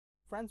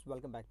Friends,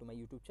 welcome back to my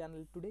YouTube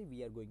channel. Today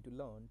we are going to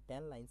learn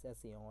 10 lines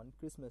essay on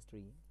Christmas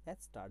tree.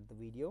 Let's start the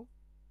video.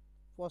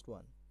 First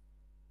one.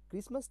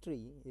 Christmas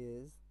tree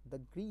is the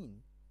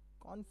green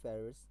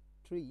coniferous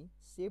tree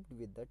shaped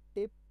with the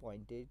tip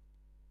pointing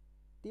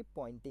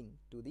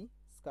to the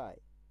sky.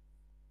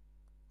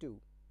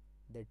 2.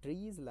 The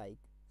trees like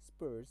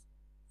spruce,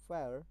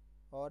 fir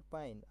or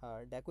pine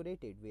are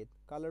decorated with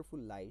colorful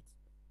lights,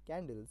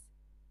 candles,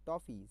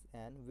 toffees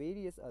and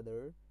various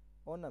other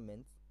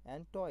ornaments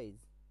and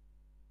toys.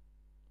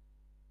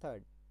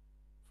 Third,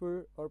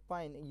 fir or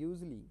pine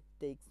usually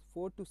takes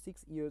 4 to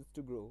 6 years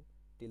to grow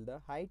till the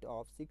height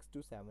of 6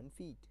 to 7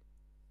 feet.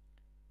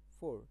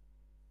 4.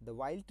 The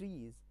wild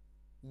trees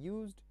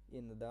used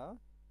in the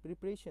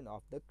preparation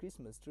of the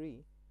Christmas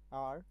tree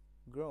are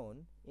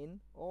grown in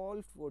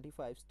all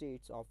 45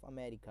 states of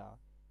America,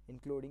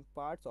 including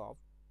parts of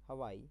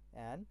Hawaii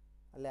and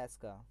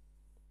Alaska.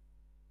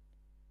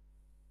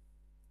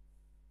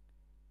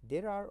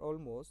 There are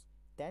almost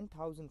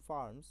 10,000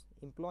 farms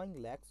employing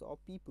lakhs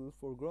of people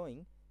for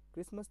growing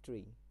Christmas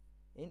tree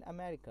in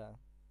America.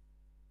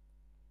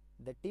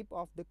 The tip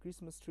of the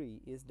Christmas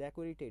tree is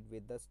decorated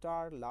with the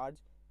star large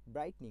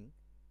brightening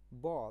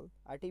ball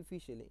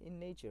artificially in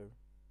nature.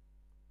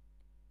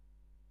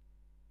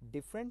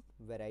 Different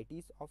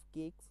varieties of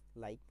cakes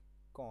like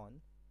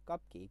corn,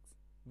 cupcakes,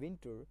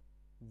 winter,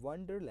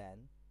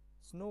 wonderland,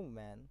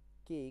 snowman,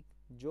 cake,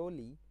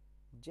 jolly,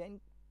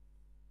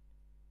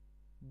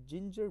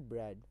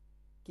 gingerbread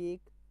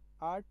cake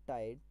are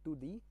tied to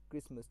the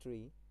Christmas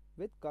tree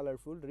with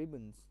colorful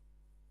ribbons.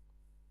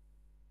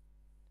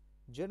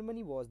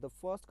 Germany was the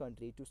first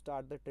country to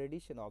start the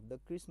tradition of the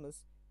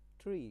Christmas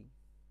tree.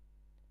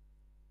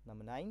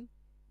 Number 9.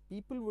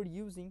 People were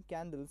using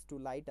candles to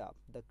light up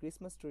the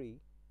Christmas tree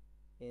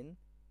in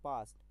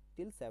past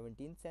till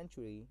 17th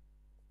century.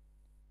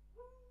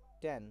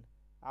 10.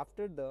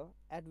 After the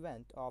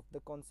advent of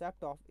the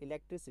concept of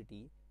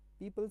electricity,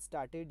 people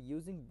started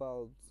using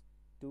bulbs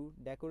to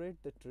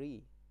decorate the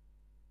tree.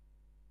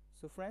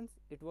 So friends,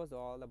 it was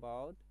all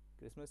about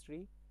Christmas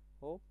tree.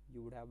 Hope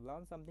you would have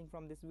learned something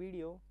from this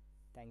video.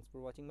 Thanks for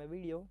watching my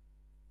video.